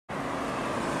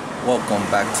Welcome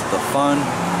back to the fun.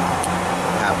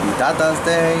 Happy Dada's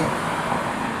Day.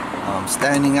 I'm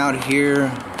standing out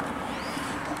here,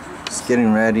 just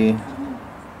getting ready.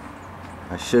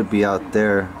 I should be out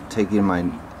there taking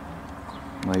my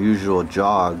usual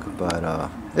jog, but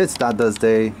it's Dada's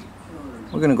Day.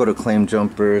 We're gonna go to Claim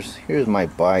Jumpers. Here's my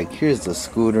bike. Here's the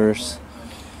scooters.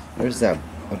 There's that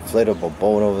inflatable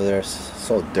boat over there. It's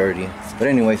so dirty. But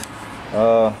anyways,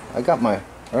 I got my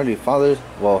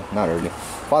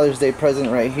Father's Day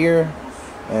present right here,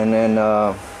 and then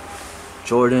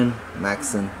Jordan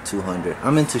Maxon 200.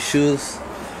 I'm into shoes.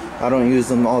 I don't use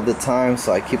them all the time,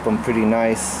 so I keep them pretty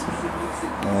nice.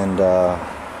 And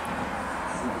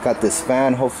got this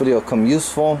fan. Hopefully it'll come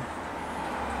useful.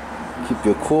 Keep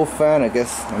you a cool fan, I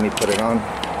guess. Let me put it on.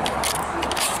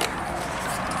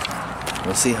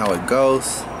 We'll see how it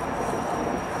goes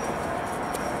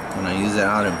when I use it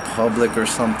out in public or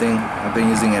something. I've been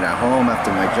using it at home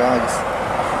after my jogs.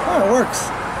 Oh, it works.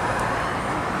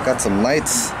 Got some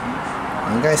lights.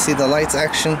 You guys see the lights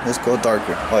action? Let's go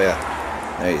darker. Oh yeah,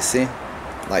 there you see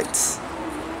lights.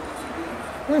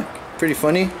 Pretty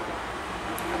funny.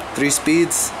 3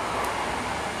 speeds.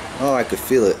 Oh, I could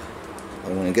feel it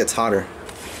when it gets hotter.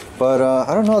 But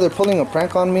I don't know, they're pulling a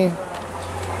prank on me.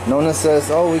 Nona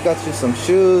says, oh, we got you some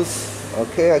shoes.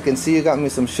 Okay, I can see you got me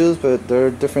some shoes, but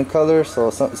they're different colors, so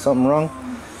something wrong.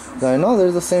 I know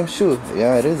they're the same shoe.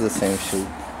 Yeah, it is the same shoe.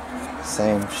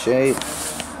 Same shape.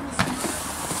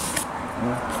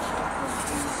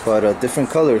 But different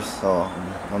colors, so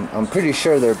I'm pretty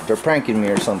sure they're pranking me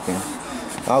or something.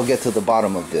 I'll get to the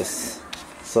bottom of this.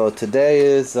 So today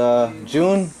is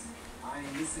June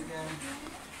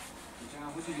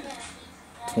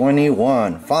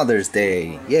 21, Father's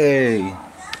Day. Yay!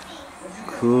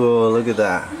 Cool, look at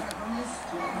that.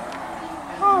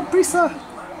 Oh, Brisa!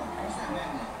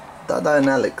 Dada and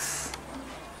Alex.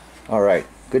 Alright,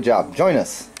 good job. Join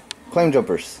us. Claim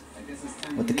Jumpers.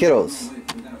 With the kiddos.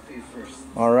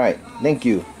 Alright, thank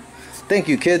you. Thank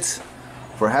you, kids,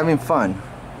 for having fun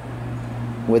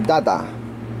with Dada.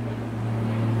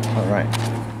 Alright.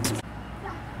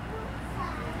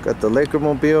 Got the Laker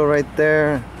Mobile right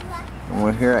there. And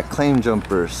we're here at Claim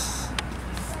Jumpers.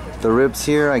 The ribs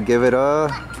here, I give it a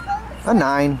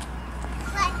 9.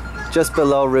 Just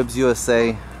below Ribs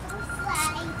USA.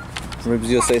 Ribs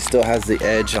USA still has the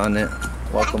edge on it.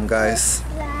 Welcome, guys.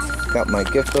 Got my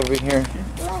gift over here.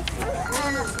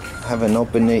 Haven't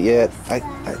opened it yet. I'm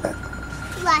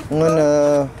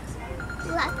gonna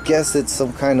guess it's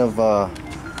some kind of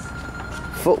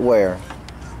footwear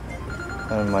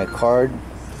on my card.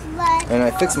 And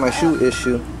I fixed my shoe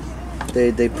issue.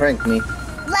 They pranked me.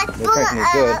 They pranked me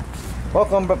good.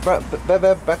 Welcome back to the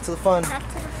fun. Back to the fun.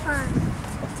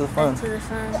 Back to the fun. Back to the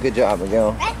fun. Good job,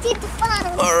 Miguel. Back to the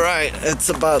fun. Alright, it's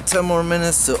about 10 more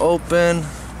minutes to open.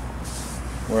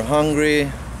 We're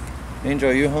hungry. Angel,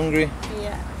 are you hungry?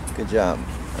 Yeah. Good job.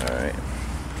 Alright.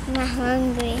 I'm not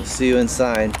hungry. See you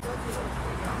inside.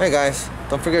 Hey guys,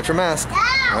 don't forget your mask.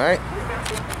 Alright?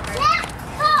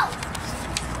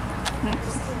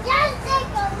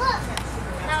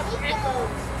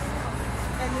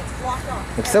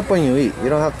 Except when you eat. You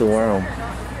don't have to wear them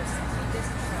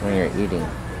when you're eating.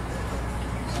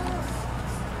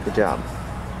 Good job.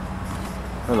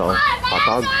 Hello,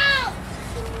 hot dog.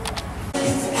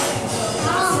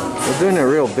 We're doing it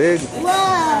real big.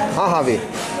 Huh, Javi?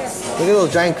 Look at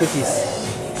those giant cookies.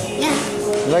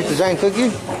 Yeah. You like the giant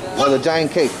cookie? Or the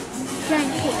giant cake?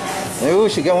 Giant cake. Maybe we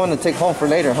should get one to take home for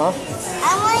later, huh?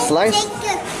 I want Slice? to take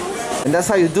the... And that's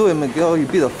how you do it, Miguel. You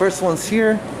be the first ones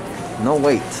here. No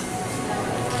wait.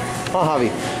 Huh,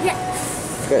 Javi?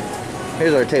 Yes. Good.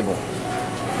 Here's our table.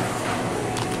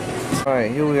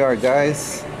 Alright, here we are,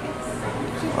 guys.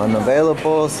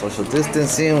 Unavailable, social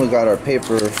distancing. We got our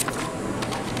paper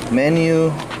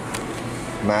menu.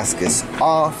 Mask is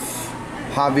off.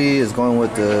 Javi is going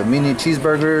with the mini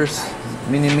cheeseburgers,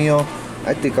 mini meal.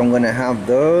 I think I'm gonna have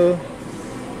the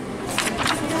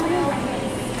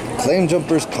Claim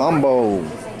Jumpers combo.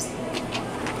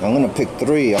 I'm gonna pick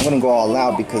 3. I'm gonna go all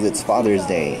out because it's Father's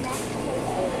Day.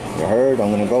 You heard?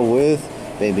 I'm gonna go with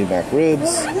baby back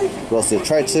ribs, roasted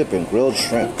tri-tip, and grilled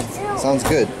shrimp. Sounds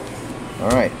good.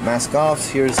 Alright, mask off.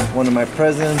 Here's one of my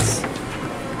presents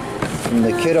from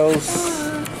the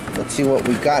kiddos. Let's see what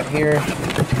we got here.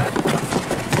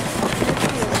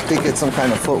 I think it's some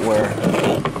kind of footwear.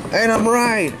 And I'm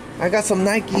right! I got some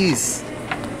Nikes.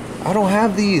 I don't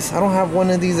have these. I don't have one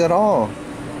of these at all.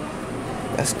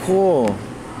 That's cool.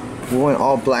 We went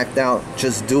all blacked out.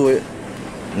 Just do it.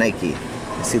 Nike.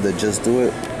 You see the just do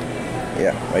it?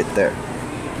 Yeah, right there.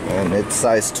 And it's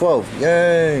size 12.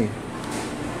 Yay!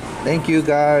 Thank you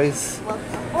guys.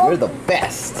 You're the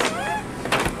best.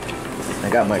 I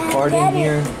got my card in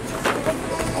here.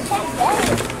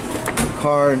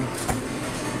 Card.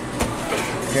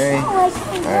 Okay.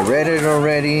 I read it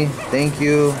already. Thank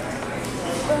you.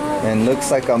 And looks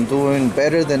like I'm doing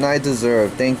better than I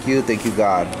deserve. Thank you. Thank you,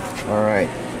 God. Alright.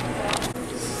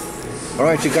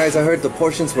 Alright, you guys, I heard the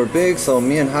portions were big, so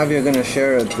me and Javi are gonna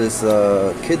share this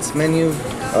kids menu,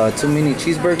 2 mini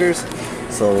cheeseburgers.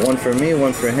 So one for me,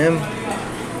 one for him.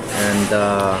 And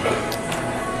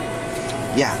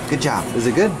yeah, good job. Is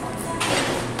it good?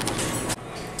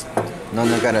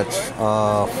 Nana got a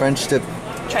French dip.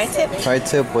 Tri-tip?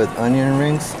 Tri-tip with onion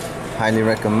rings. Highly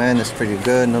recommend. It's pretty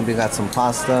good. Nobody got some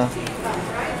pasta.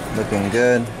 Looking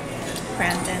good.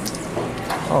 Brandon.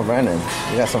 Oh, Brandon,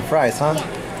 you got some fries, huh?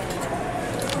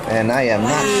 And I am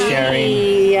not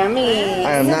sharing. Yummy.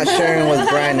 I am not sharing with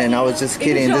Brandon. I was just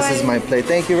kidding. Enjoy. This is my plate.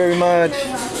 Thank you very much.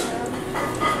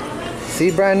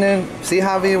 See, Brandon? See,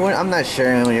 Javi? I'm not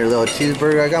sharing with your little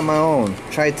cheeseburger. I got my own.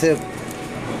 Tri-tip,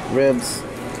 ribs,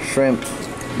 shrimp,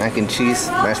 mac and cheese,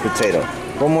 mashed potato.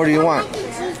 What more do you want?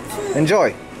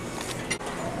 Enjoy.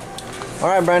 All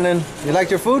right, Brandon. You like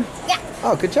your food? Yeah.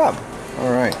 Oh, good job.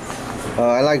 All right.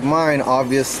 I like mine,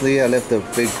 obviously. I left a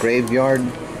big graveyard.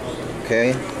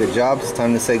 Okay, good job. It's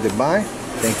time to say goodbye.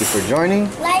 Thank you for joining.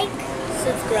 Like,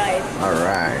 subscribe. All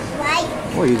right.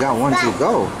 Like. Well, you got one to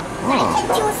go.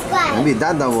 Oh. Subscribe. Maybe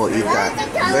Dada will eat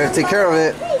that. Better take care of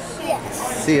it.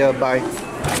 Yes. See ya. Bye.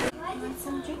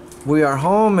 We are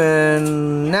home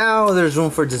and now there's room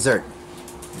for dessert.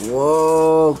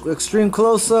 Whoa. Extreme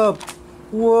close-up.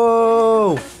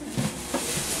 Whoa.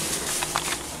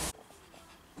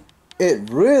 It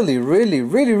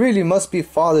really must be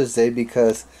Father's Day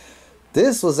because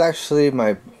this was actually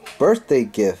my birthday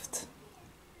gift.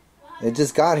 It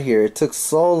just got here. It took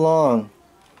so long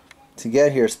to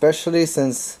get here, especially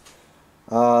since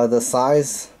the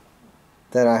size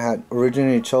that I had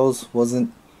originally chose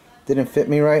didn't fit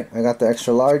me right. I got the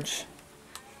extra large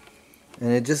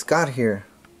and it just got here.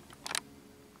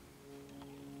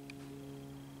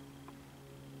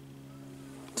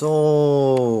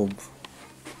 Dope.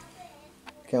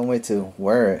 Can't wait to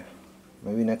wear it.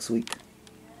 Maybe next week.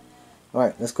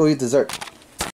 Alright, let's go eat dessert.